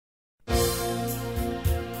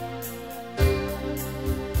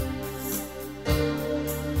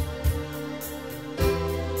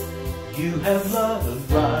have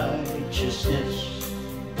loved righteousness.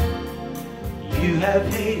 You have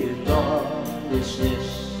hated lawlessness.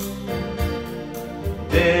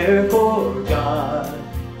 Therefore God,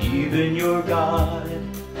 even your God,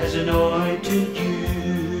 has anointed you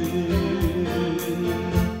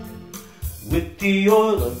with the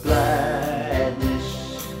oil of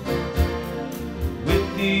gladness,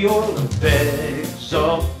 with the oil of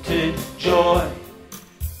exalted joy,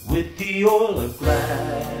 with the oil of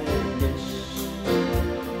gladness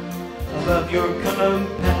above your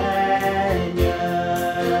companions.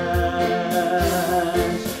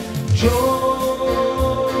 Joy,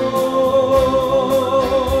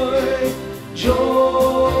 joy,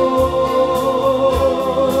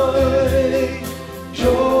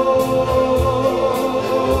 joy,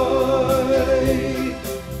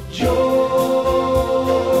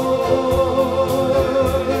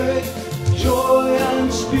 joy, joy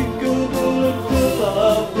unspeakable and full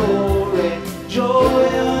of glory, joy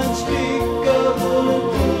unspeakable and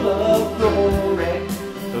full of glory.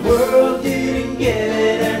 The world didn't get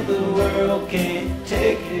it and the world can't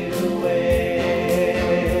take it away.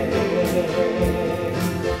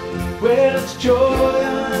 Well, it's joy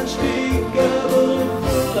unspeakable and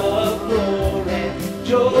full of glory,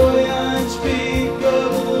 joy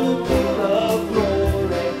unspeakable and full of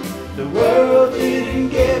glory. The world didn't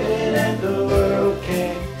get it and the world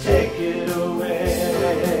can't take it away.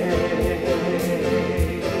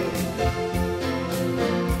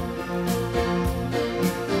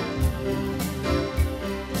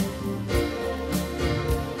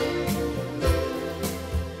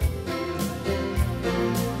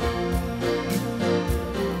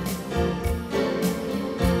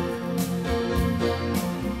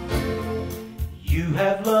 You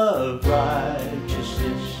have loved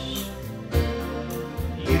righteousness.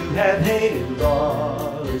 You have hated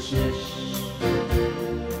lawlessness.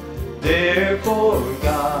 Therefore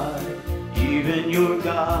God, even your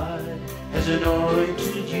God, has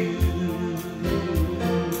anointed you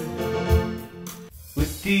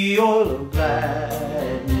with the oil of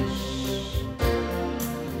gladness,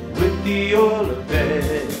 with the oil of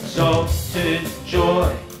exalted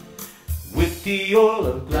joy, with the oil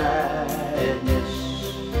of gladness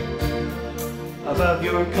above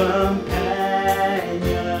your companions.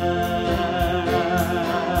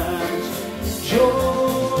 Joy,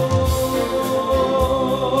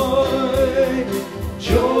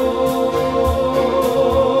 joy,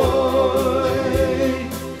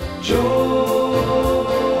 joy,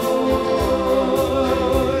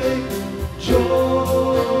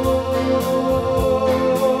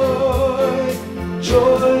 joy,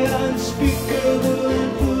 joy unspeakable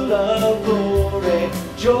and full of glory,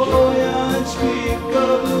 joy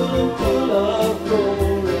unspeakable and full of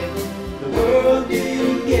glory. The world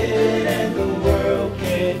didn't get it and the world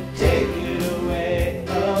can't take it away.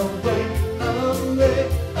 Away, away,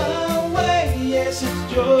 away. Yes, it's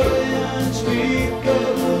joy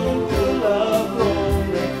unspeakable and full of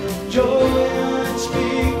glory, joy